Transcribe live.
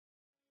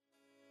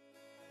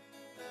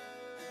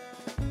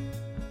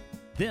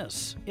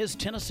This is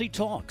Tennessee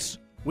Talks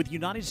with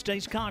United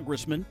States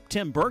Congressman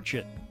Tim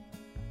Burchett.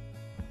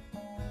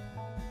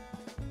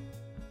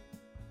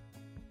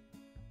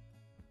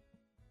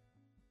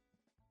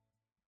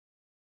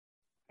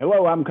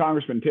 Hello, I'm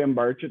Congressman Tim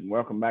Burchett, and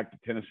welcome back to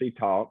Tennessee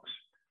Talks.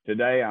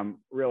 Today, I'm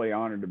really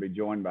honored to be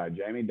joined by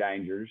Jamie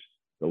Dangers,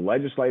 the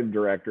Legislative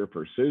Director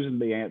for Susan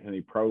B.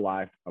 Anthony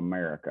Pro-Life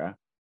America,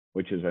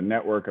 which is a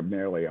network of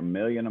nearly 1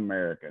 million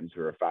Americans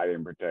who are fighting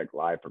to protect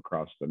life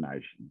across the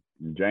nation.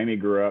 And Jamie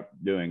grew up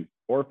doing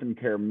orphan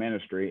care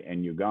ministry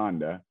in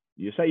Uganda.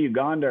 You say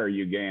Uganda or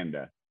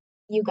Uganda?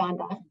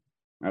 Uganda.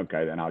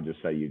 Okay, then I'll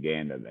just say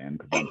Uganda then,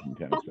 because I'm from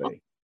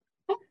Tennessee.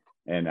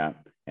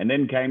 And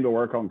then came to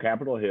work on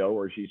Capitol Hill,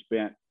 where she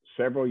spent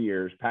several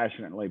years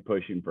passionately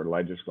pushing for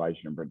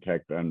legislation to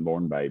protect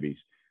unborn babies.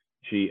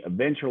 She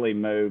eventually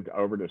moved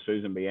over to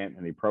Susan B.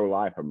 Anthony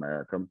Pro-Life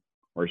America,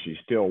 where she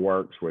still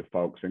works with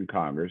folks in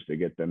Congress to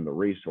get them the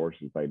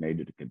resources they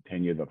needed to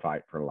continue the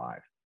fight for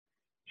life.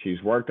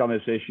 She's worked on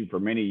this issue for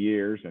many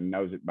years and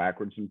knows it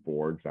backwards and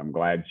forwards. I'm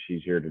glad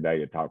she's here today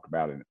to talk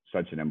about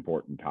such an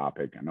important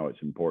topic. I know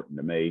it's important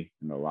to me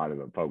and a lot of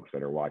the folks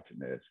that are watching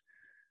this.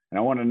 And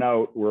I want to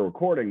note, we're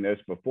recording this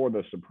before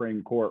the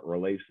Supreme Court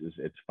releases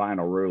its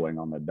final ruling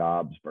on the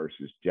Dobbs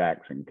versus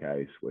Jackson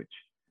case, which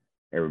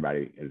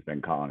everybody has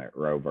been calling it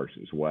Roe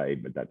versus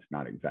Wade, but that's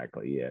not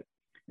exactly it.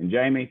 And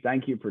Jamie,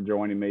 thank you for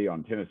joining me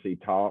on Tennessee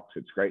Talks.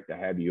 It's great to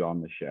have you on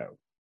the show.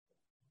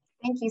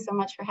 Thank you so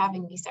much for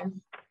having me, sir.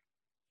 I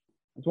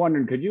was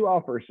wondering, could you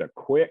offer us a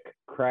quick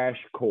crash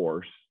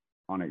course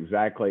on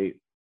exactly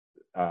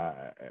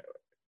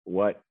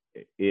what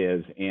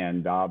is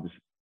in Dobbs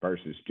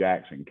versus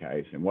Jackson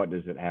case, and what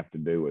does it have to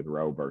do with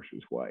Roe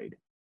versus Wade?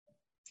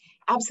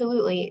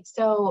 Absolutely.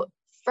 So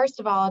first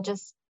of all, I'll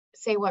just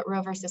say what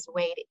Roe versus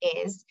Wade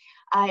is.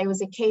 It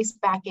was a case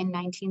back in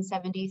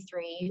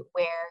 1973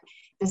 where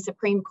the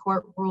Supreme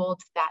Court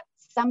ruled that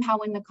somehow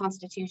in the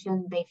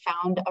Constitution they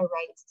found a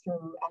right to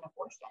an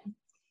abortion.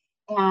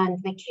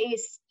 And the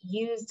case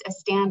used a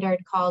standard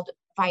called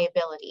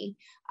viability.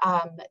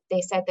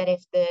 They said that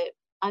if the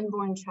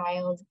unborn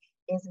child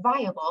is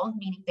viable,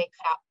 meaning they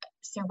could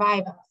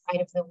survive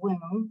outside of the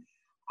womb,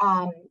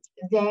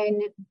 then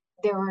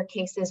there were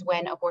cases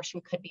when abortion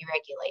could be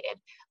regulated.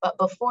 But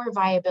before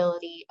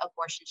viability,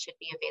 abortion should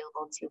be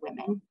available to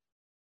women.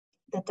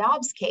 The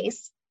Dobbs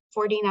case,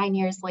 49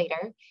 years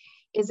later,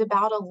 is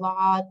about a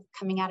law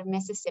coming out of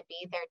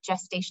Mississippi, their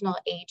Gestational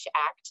Age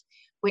Act,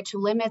 which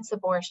limits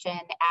abortion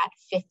at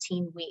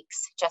 15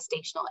 weeks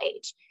gestational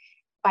age.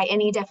 By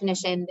any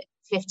definition,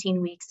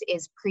 15 weeks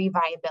is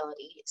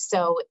pre-viability.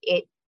 So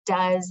it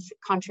does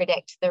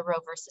contradict the Roe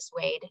versus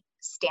Wade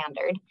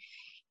standard.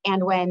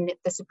 And when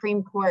the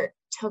Supreme Court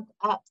took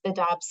up the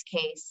Dobbs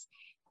case,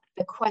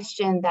 the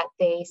question that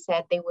they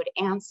said they would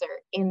answer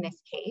in this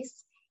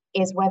case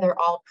is whether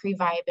all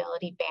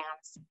pre-viability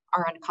bans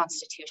are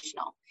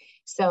unconstitutional.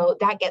 So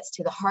that gets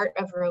to the heart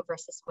of Roe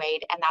versus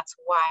Wade, and that's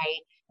why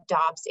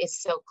Dobbs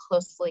is so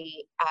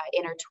closely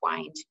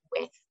intertwined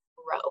with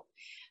Roe.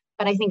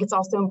 But I think it's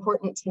also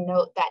important to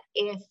note that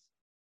if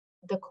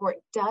the court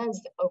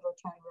does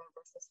overturn Roe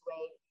versus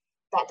Wade,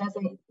 that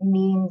doesn't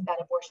mean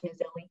that abortion is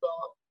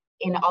illegal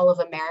in all of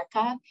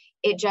America.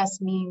 It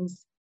just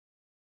means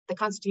the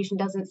Constitution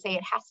doesn't say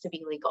it has to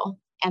be legal.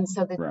 And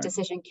so the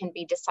decision can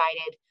be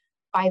decided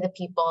by the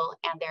people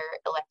and their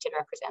elected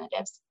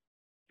representatives.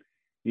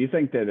 Do you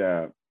think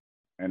that,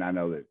 and I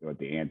know that what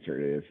the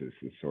answer is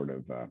sort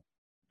of a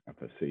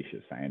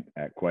facetious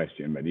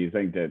question, but do you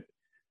think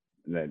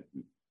that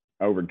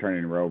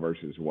overturning Roe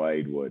versus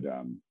Wade would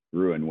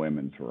ruin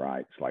women's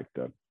rights, like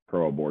the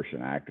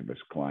pro-abortion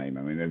activists claim?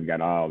 I mean, they've got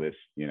all this,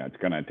 it's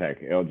going to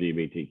attack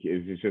LGBTQ.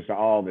 It's just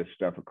all this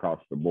stuff across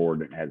the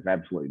board that has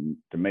absolutely,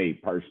 to me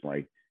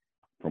personally,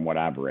 from what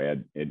I've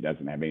read, it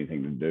doesn't have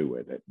anything to do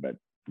with it, but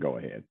go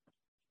ahead.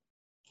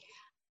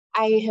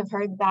 I have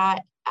heard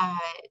that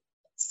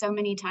so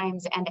many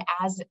times, and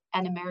as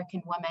an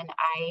American woman,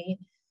 I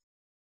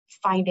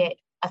find it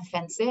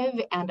offensive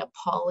and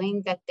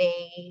appalling that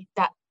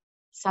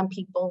some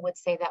people would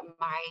say that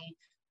my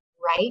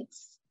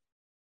rights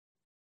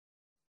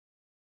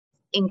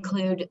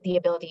include the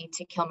ability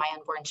to kill my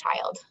unborn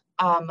child,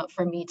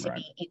 for me to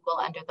be equal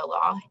under the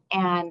law.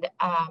 And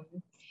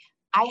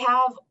I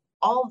have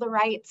all the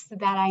rights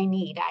that I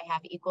need. I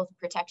have equal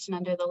protection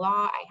under the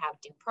law. I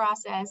have due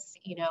process,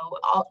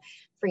 all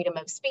freedom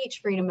of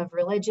speech, freedom of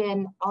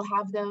religion. I'll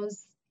have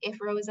those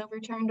if Roe is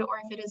overturned or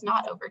if it is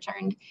not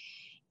overturned.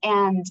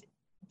 And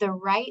the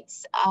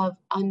rights of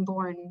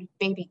unborn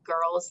baby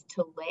girls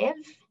to live,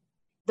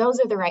 those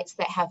are the rights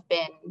that have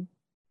been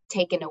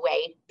taken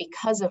away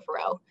because of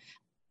Roe.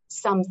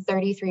 Some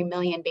 33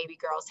 million baby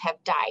girls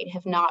have died,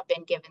 have not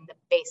been given the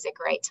basic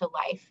right to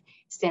life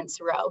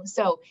since Roe.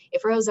 So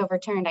if Roe is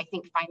overturned, I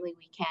think finally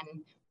we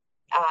can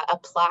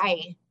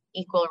apply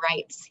equal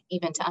rights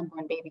even to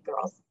unborn baby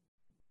girls.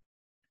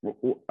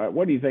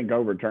 What do you think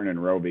overturning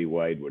Roe v.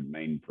 Wade would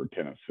mean for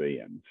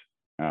Tennesseans?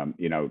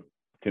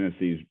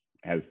 Tennessee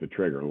has the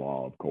trigger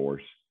law, of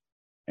course,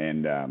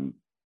 and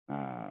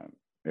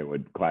it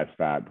would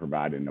classify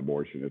providing an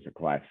abortion as a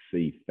Class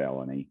C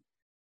felony,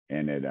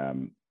 and it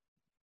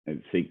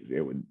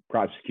would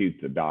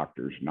prosecute the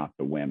doctors, not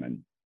the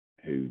women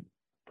who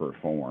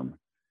perform.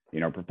 You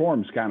know,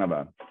 perform is kind of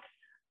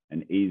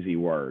an easy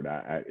word.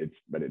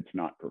 But it's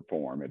not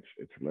perform.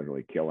 It's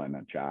literally killing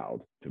a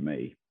child to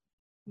me.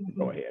 Mm-hmm.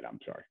 Go ahead. I'm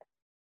sorry.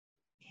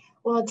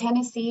 Well,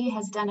 Tennessee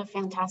has done a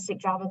fantastic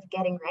job of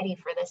getting ready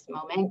for this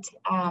moment.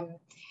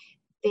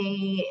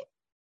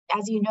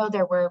 As you know,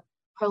 there were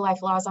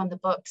pro-life laws on the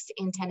books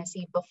in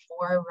Tennessee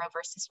before Roe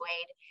versus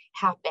Wade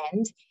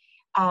happened.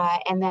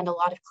 And then a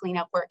lot of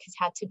cleanup work has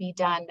had to be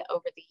done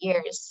over the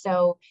years.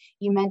 So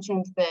you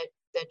mentioned the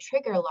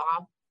trigger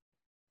law.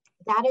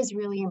 That is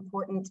really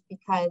important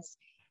because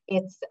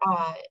that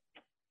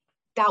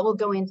will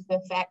go into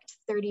effect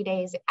 30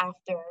 days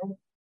after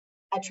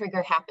a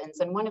trigger happens.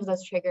 And one of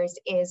those triggers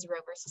is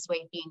Roe versus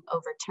Wade being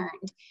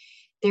overturned.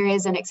 There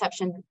is an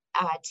exception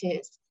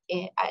to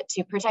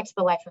protect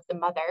the life of the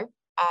mother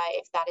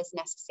if that is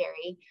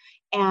necessary.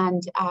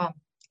 And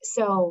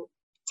so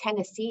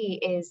Tennessee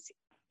is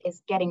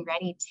getting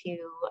ready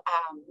to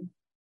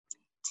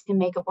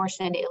make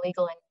abortion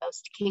illegal in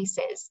most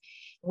cases,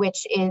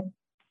 which is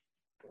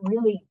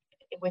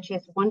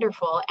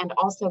wonderful, and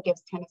also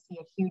gives Tennessee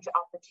a huge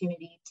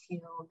opportunity to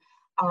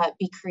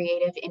be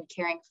creative in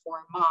caring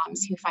for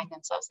moms who find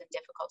themselves in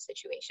difficult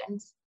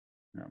situations.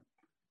 Yeah,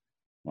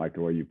 like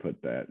the way you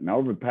put that. And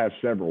over the past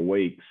several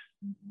weeks,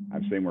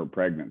 I've seen where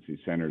pregnancy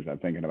centers, I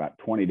think in about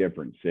 20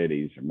 different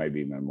cities, or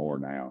maybe even more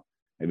now,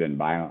 have been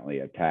violently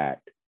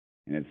attacked.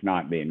 And it's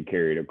not being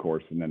carried, of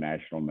course, in the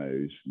national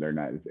news. They're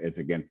not, it's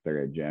against their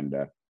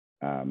agenda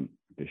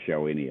to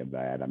show any of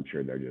that. I'm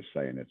sure they're just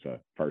saying it's a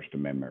First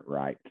Amendment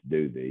right to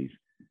do these.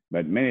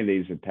 But many of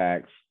these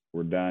attacks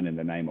were done in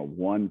the name of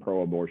one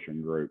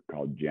pro-abortion group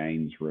called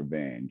Jane's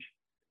Revenge.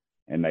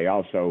 And they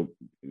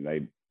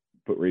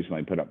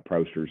recently put up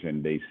posters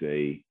in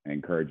DC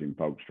encouraging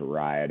folks to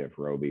riot if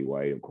Roe v.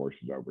 Wade, of course,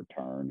 is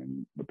overturned.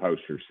 And the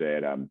poster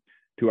said,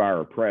 to our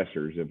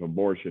oppressors, if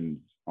abortions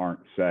aren't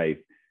safe,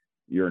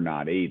 you're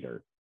not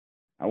either.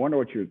 I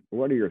wonder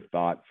what are your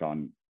thoughts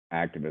on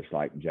activists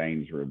like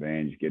Jane's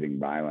Revenge getting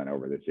violent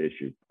over this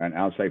issue? And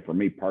I'll say for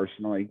me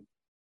personally,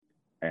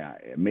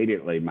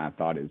 immediately my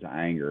thought is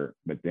anger,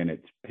 but then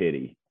it's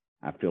pity.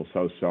 I feel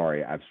so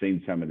sorry. I've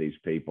seen some of these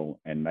people,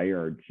 and they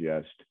are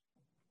just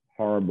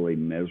horribly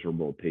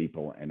miserable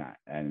people,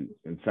 and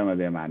some of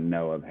them I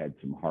know have had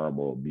some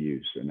horrible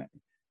abuse. And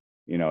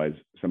you know, as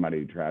somebody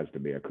who tries to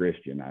be a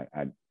Christian,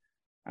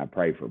 I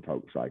pray for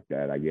folks like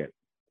that.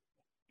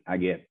 I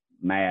get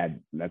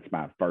mad. That's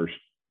my first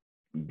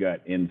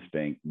gut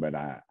instinct, but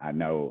I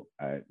know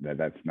that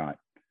that's not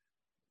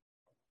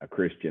a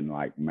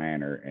Christian-like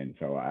manner, and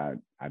so I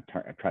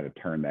try to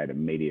turn that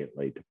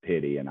immediately to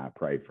pity, and I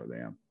pray for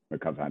them,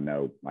 because I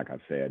know, like I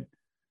said,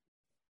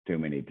 too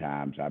many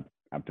times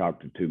I've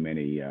talked to too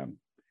many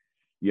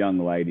young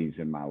ladies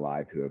in my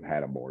life who have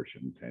had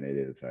abortions, and it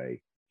is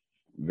a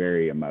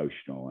very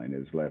emotional and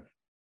has left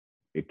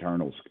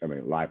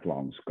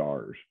lifelong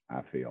scars,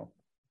 I feel.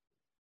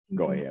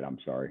 Go ahead. I'm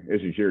sorry.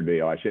 This is your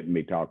deal. I shouldn't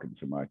be talking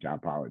so much. I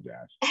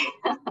apologize.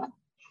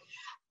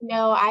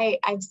 No,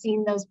 I've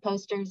seen those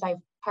posters.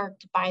 I've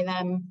parked by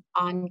them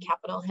on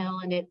Capitol Hill,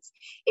 and it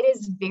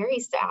is very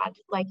sad,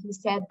 like you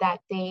said,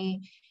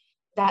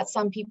 that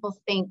some people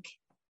think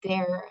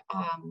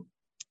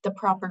the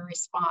proper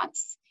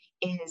response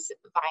is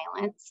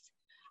violence.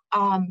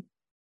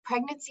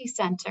 Pregnancy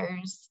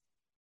centers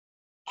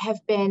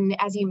have been,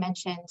 as you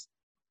mentioned,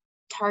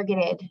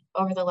 targeted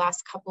over the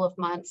last couple of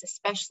months,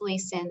 especially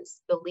since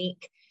the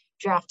leak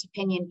draft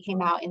opinion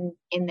came out in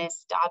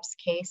this Dobbs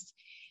case.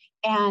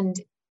 And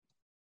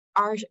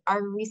our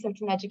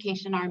research and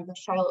education arm, the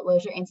Charlotte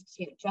Lozier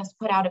Institute, just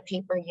put out a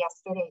paper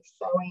yesterday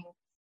showing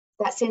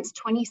that since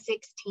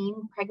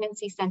 2016,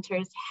 pregnancy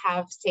centers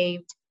have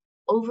saved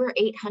over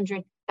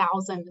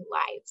 800,000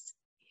 lives.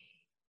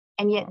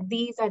 And yet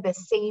these are the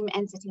same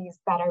entities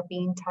that are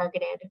being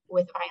targeted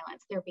with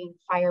violence. They're being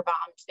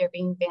firebombed, they're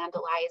being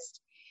vandalized.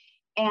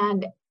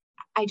 And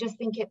I just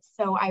think it's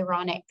so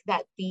ironic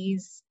that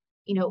these,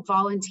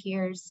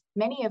 volunteers,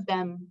 many of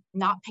them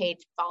not paid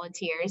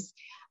volunteers,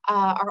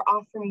 are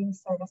offering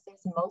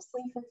services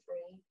mostly for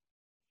free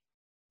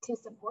to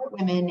support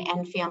women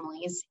and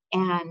families,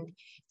 and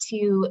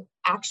to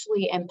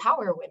actually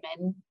empower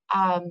women,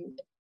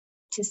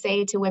 to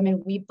say to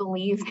women, we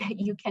believe that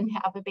you can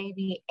have a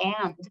baby,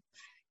 and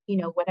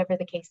whatever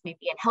the case may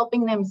be, and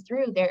helping them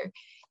through their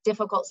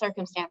difficult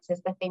circumstances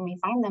that they may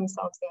find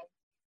themselves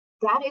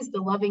in. That is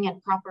the loving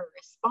and proper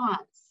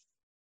response.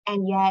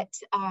 And yet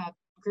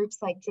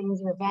groups like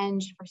Jane's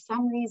Revenge, for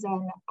some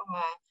reason,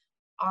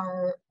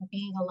 are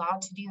being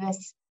allowed to do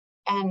this,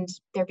 and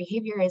their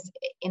behavior is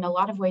in a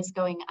lot of ways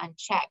going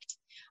unchecked.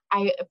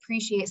 I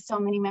appreciate so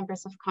many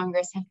members of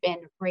Congress have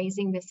been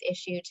raising this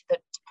issue to the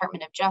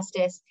Department of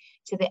Justice,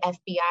 to the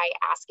FBI,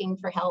 asking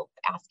for help,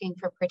 asking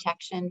for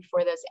protection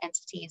for those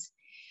entities.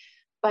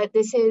 But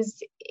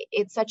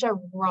it's such a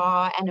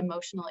raw and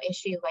emotional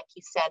issue, like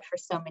you said, for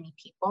so many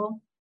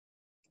people.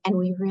 And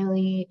we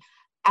really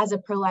as a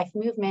pro-life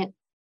movement,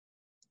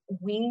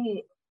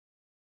 we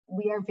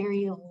are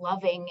very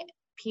loving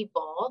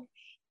people.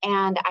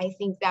 And I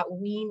think that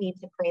we need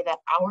to pray that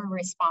our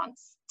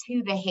response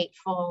to the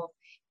hateful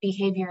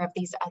behavior of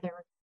these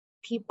other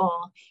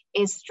people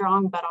is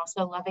strong, but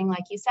also loving.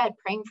 Like you said,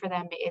 praying for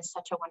them is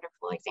such a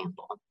wonderful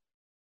example.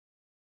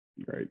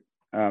 Great.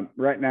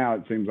 Right now,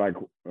 it seems like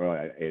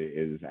it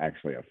is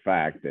actually a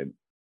fact that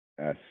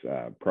us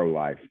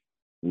pro-life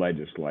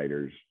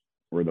legislators,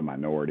 we're the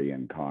minority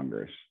in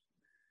Congress.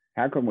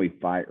 How can we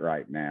fight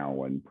right now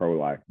when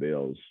pro-life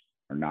bills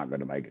are not going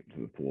to make it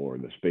to the floor?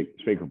 The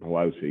Speaker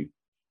Pelosi,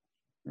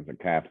 as a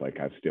Catholic,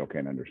 I still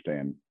can't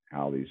understand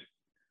how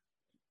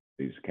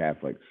these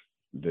Catholics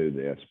do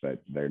this,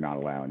 but they're not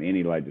allowing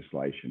any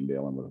legislation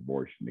dealing with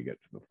abortion to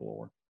get to the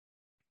floor,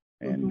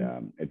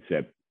 and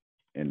except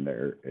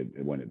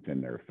when it's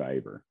in their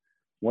favor.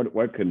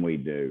 What can we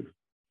do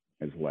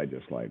as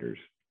legislators,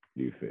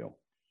 do you feel?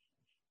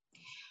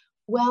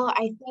 Well,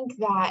 I think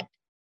that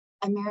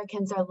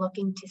Americans are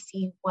looking to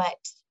see what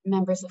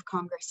members of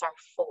Congress are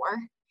for.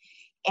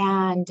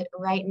 And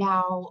right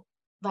now,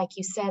 like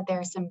you said, there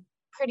are some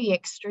pretty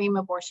extreme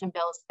abortion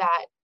bills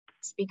that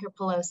Speaker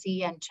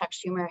Pelosi and Chuck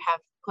Schumer have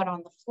put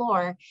on the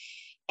floor.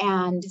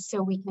 And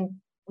so we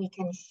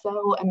can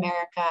show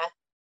America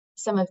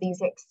some of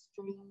these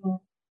extreme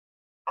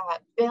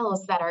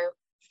bills that are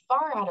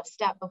far out of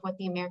step of what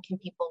the American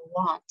people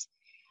want.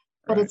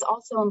 But it's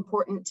also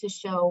important to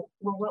show,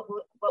 well,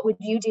 what would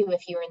you do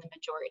if you were in the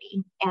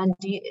majority? And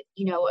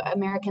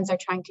Americans are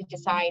trying to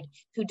decide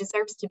who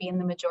deserves to be in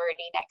the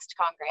majority next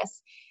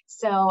Congress.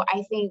 So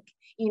I think,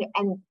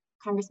 and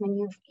Congressman,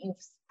 you've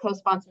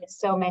co-sponsored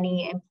so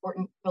many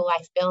important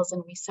pro-life bills,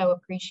 and we so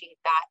appreciate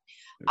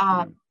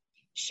that.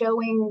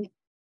 Showing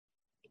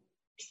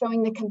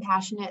the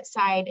compassionate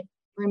side,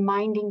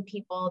 reminding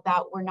people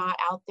that we're not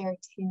out there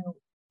to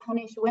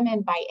punish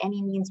women by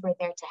any means. We're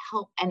there to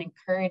help and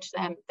encourage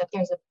them that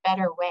there's a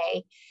better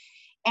way.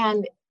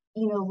 And,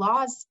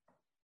 laws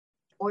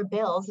or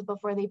bills,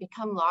 before they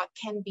become law,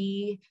 can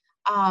be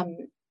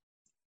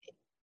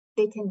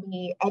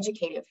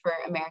educative for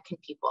American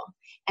people.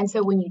 And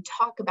so when you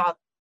talk about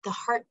the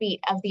heartbeat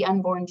of the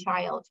unborn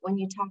child, when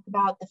you talk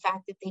about the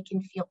fact that they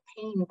can feel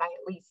pain by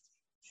at least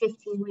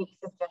 15 weeks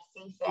of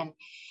gestation,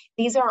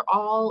 these are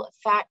all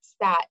facts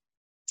that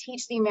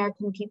teach the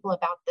American people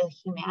about the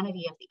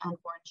humanity of the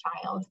unborn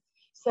child.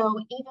 So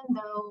even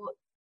though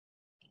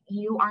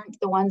you aren't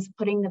the ones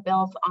putting the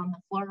bills on the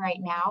floor right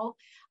now,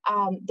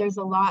 there's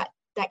a lot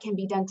that can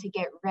be done to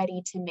get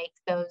ready to make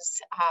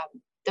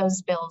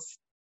those bills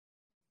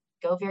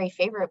go very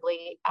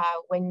favorably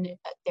when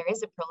there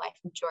is a pro-life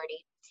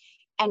majority.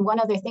 And one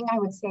other thing I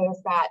would say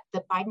is that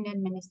the Biden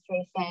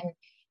administration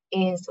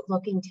is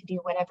looking to do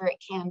whatever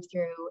it can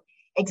through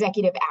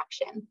executive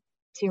action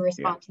to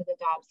respond to the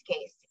Dobbs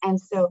case. And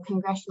so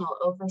congressional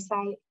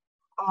oversight,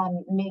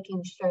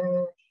 making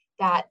sure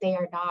that they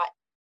are not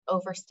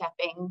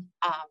overstepping,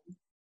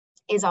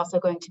 is also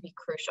going to be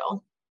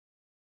crucial.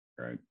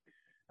 Right.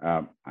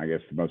 I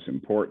guess the most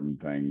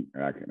important thing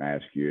I can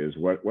ask you is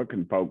what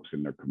can folks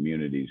in their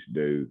communities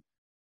do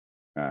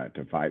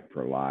to fight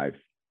for life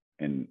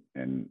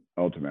and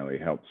ultimately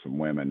help some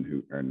women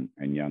who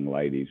and young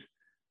ladies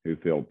who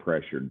feel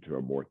pressured to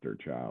abort their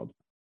child?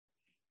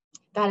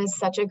 That is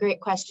such a great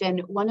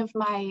question.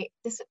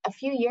 A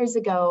few years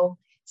ago,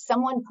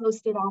 someone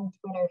posted on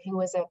Twitter who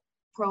was a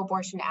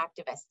pro-abortion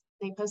activist.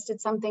 They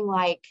posted something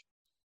like,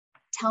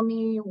 tell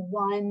me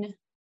one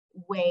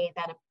way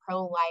that a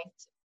pro-life,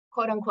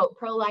 quote unquote,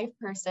 pro-life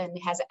person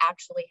has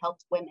actually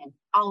helped women.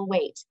 I'll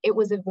wait. It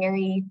was a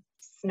very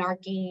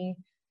snarky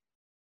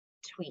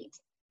tweet,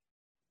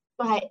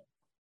 but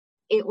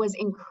it was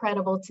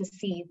incredible to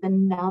see the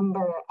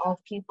number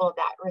of people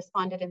that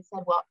responded and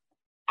said, well,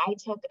 I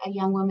took a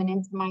young woman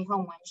into my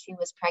home when she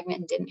was pregnant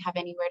and didn't have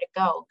anywhere to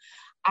go.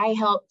 I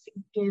helped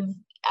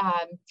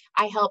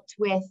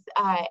with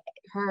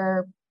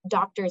her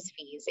doctor's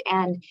fees.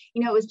 And,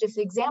 it was just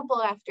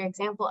example after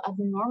example of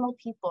normal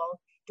people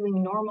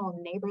doing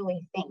normal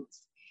neighborly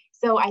things.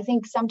 So I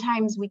think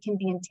sometimes we can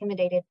be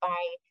intimidated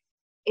by,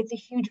 it's a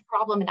huge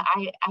problem. And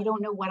I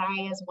don't know what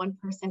I as one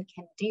person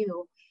can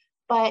do,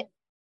 but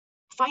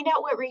find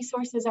out what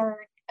resources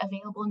are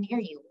available near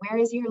you. Where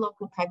is your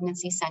local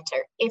pregnancy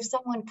center? If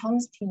someone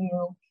comes to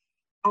you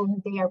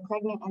and they are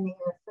pregnant and they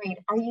are afraid,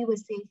 are you a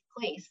safe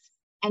place?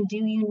 And do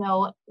you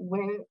know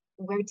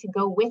where to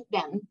go with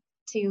them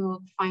to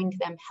find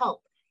them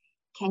help?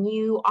 Can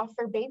you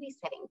offer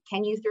babysitting?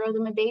 Can you throw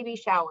them a baby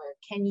shower?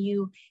 Can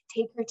you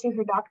take her to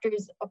her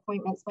doctor's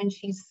appointments when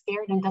she's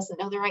scared and doesn't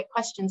know the right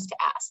questions to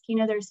ask?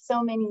 There's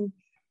so many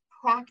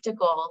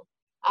practical,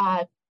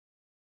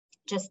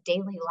 just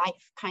daily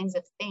life kinds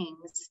of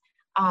things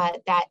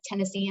that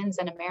Tennesseans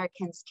and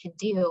Americans can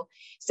do.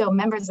 So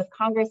members of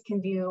Congress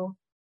can do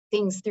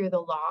things through the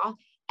law,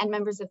 and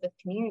members of the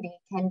community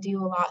can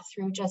do a lot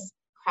through just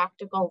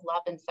practical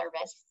love and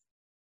service.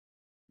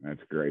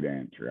 That's a great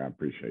answer. I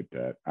appreciate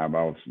that. I've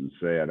often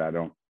said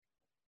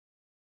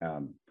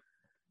I'm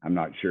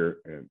not sure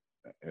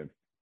if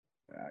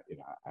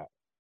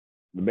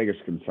the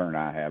biggest concern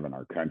I have in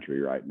our country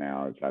right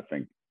now is I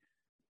think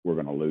we're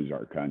going to lose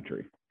our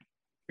country.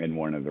 And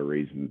one of the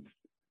reasons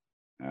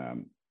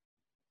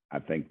I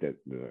think that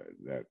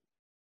the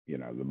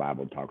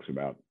Bible talks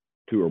about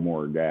two or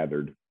more are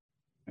gathered,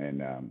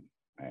 and I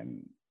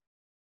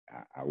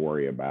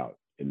worry about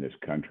in this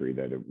country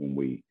that when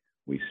we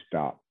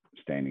stop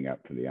standing up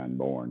for the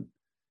unborn,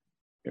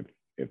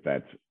 if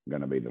that's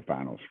going to be the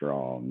final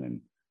straw, and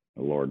then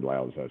the Lord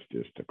allows us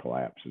just to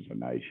collapse as a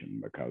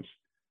nation. Because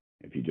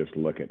if you just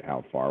look at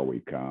how far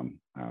we've come,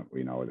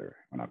 when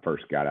I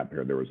first got up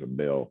here, there was a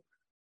bill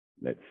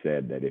that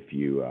said that if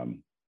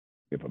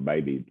a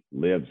baby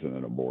lives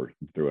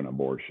through an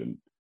abortion,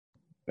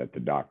 that the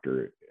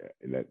doctor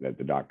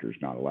is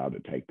not allowed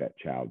to take that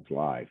child's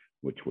life,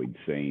 which we'd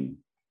seen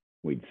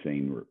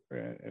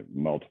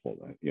multiple.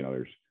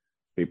 There's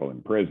people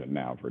in prison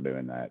now for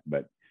doing that,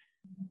 but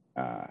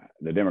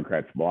the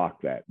Democrats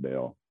blocked that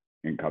bill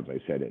because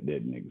they said it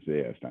didn't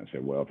exist. And I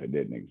said, well, if it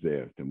didn't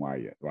exist, then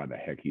why the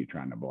heck are you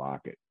trying to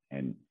block it?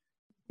 And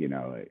you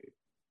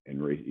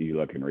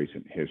look in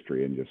recent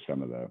history and just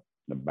some of the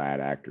bad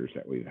actors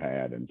that we've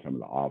had and some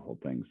of the awful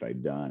things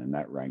they've done, and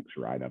that ranks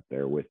right up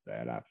there with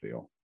that, I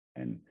feel.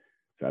 And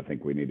so I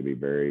think we need to be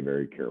very,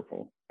 very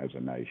careful as a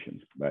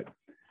nation. But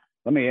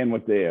let me end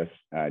with this,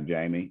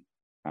 Jamie.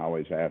 I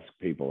always ask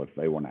people if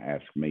they want to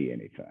ask me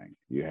anything.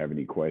 Do you have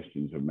any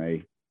questions of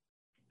me?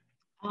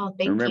 Oh,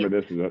 thank you. Remember,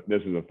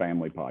 this is a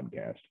family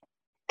podcast.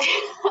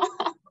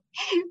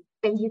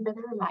 Thank you for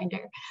the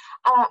reminder.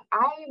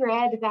 I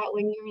read that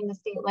when you were in the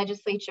state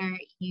legislature,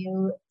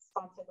 you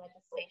sponsored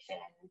legislation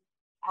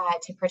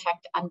to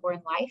protect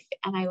unborn life,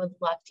 and I would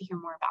love to hear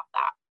more about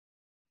that.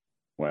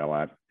 Well,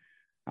 I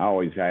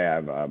always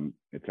have.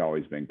 It's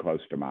always been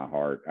close to my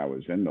heart. I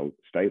was in the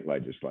state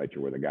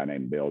legislature with a guy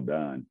named Bill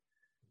Dunn,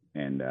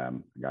 and I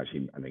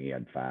think he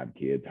had 5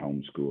 kids,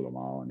 homeschooled them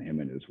all, and him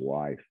and his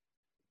wife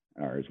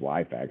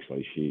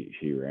actually,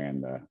 she ran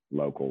the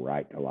local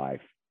Right to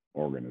Life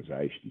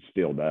organization,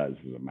 still does,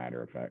 as a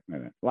matter of fact.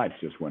 And lights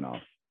just went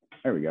off.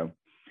 There we go.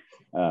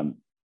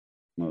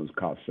 Those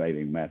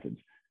cost-saving methods.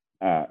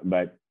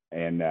 But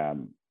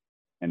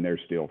they're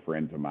still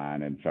friends of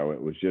mine, and so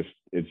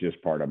it's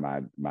just part of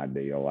my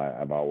deal.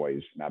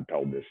 I've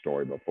told this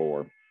story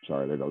before.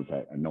 Sorry, there goes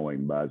that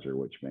annoying buzzer,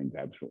 which means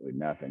absolutely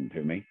nothing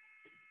to me.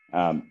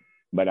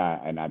 But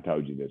I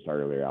told you this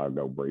earlier. I'll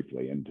go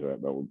briefly into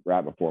it. But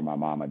right before my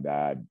mama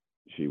died,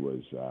 she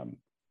was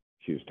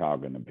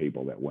talking to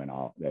people that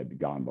had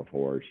gone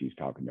before her. She's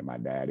talking to my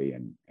daddy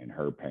and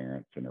her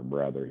parents and her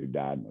brother who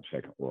died in the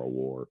Second World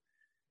War.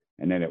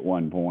 And then at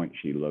one point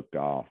she looked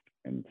off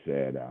and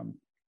said, and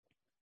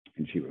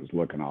she was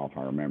looking off,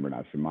 I remember, and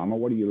I said, Mama,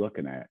 what are you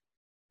looking at?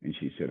 And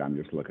she said, I'm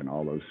just looking at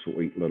all those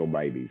sweet little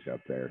babies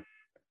up there.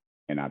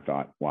 And I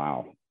thought,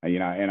 wow.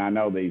 And I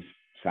know these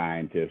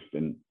scientists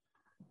and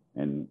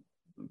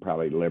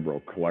probably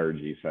liberal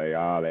clergy say,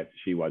 that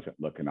she wasn't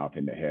looking off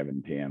into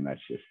heaven, Tim. That's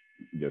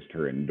just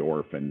her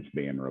endorphins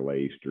being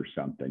released or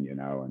something,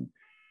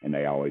 and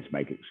they always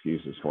make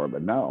excuses for it.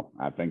 But no,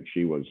 I think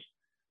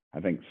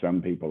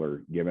some people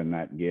are given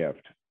that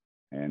gift,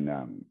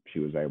 and she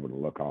was able to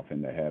look off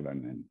into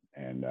heaven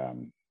and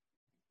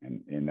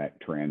in that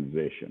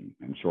transition.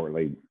 And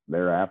shortly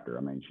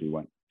thereafter, she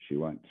went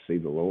to see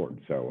the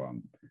Lord. So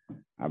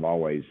I've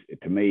always,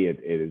 to me,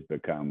 it has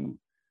become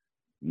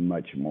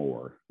much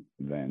more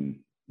than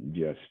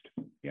just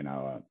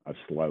a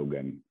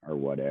slogan or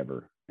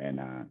whatever. And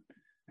I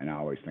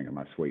always think of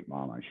my sweet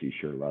mama. She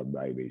sure loved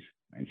babies,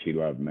 and she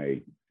loved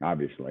me.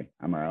 Obviously,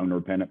 I'm her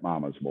unrepentant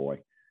mama's boy,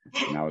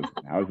 and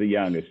I was the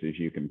youngest, as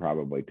you can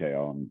probably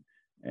tell.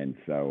 And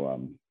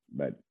so,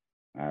 but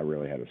I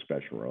really had a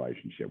special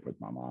relationship with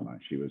my mama.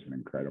 She was an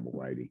incredible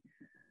lady.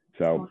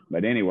 So,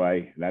 but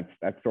anyway,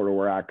 that's sort of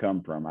where I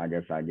come from. I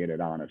guess I get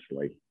it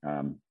honestly.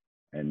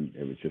 And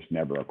it was just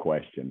never a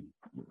question.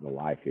 The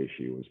life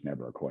issue was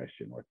never a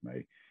question with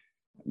me.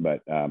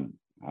 But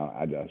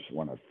I just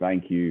want to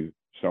thank you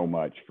so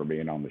much for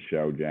being on the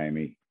show,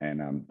 Jamie.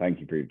 And thank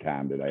you for your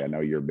time today. I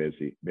know you're a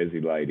busy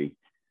lady.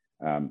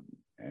 And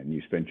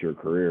you spent your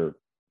career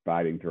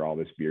fighting through all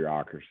this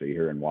bureaucracy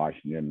here in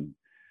Washington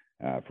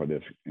for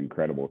this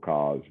incredible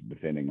cause,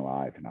 defending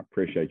life. And I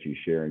appreciate you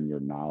sharing your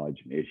knowledge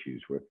and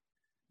issues with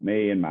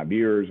me and my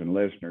viewers and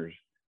listeners.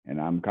 And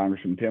I'm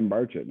Congressman Tim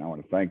Burchett, and I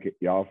want to thank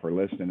y'all for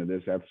listening to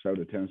this episode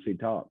of Tennessee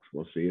Talks.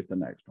 We'll see you at the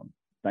next one.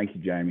 Thank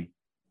you, Jamie.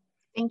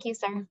 Thank you,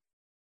 sir.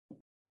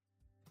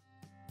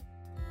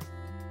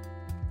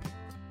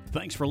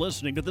 Thanks for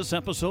listening to this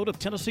episode of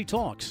Tennessee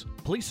Talks.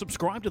 Please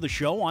subscribe to the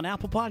show on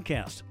Apple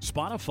Podcasts,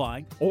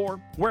 Spotify, or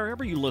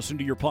wherever you listen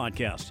to your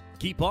podcast.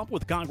 Keep up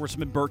with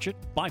Congressman Burchett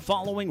by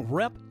following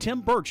Rep.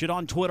 Tim Burchett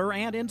on Twitter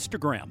and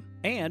Instagram,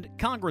 and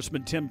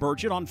Congressman Tim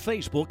Burchett on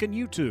Facebook and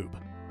YouTube.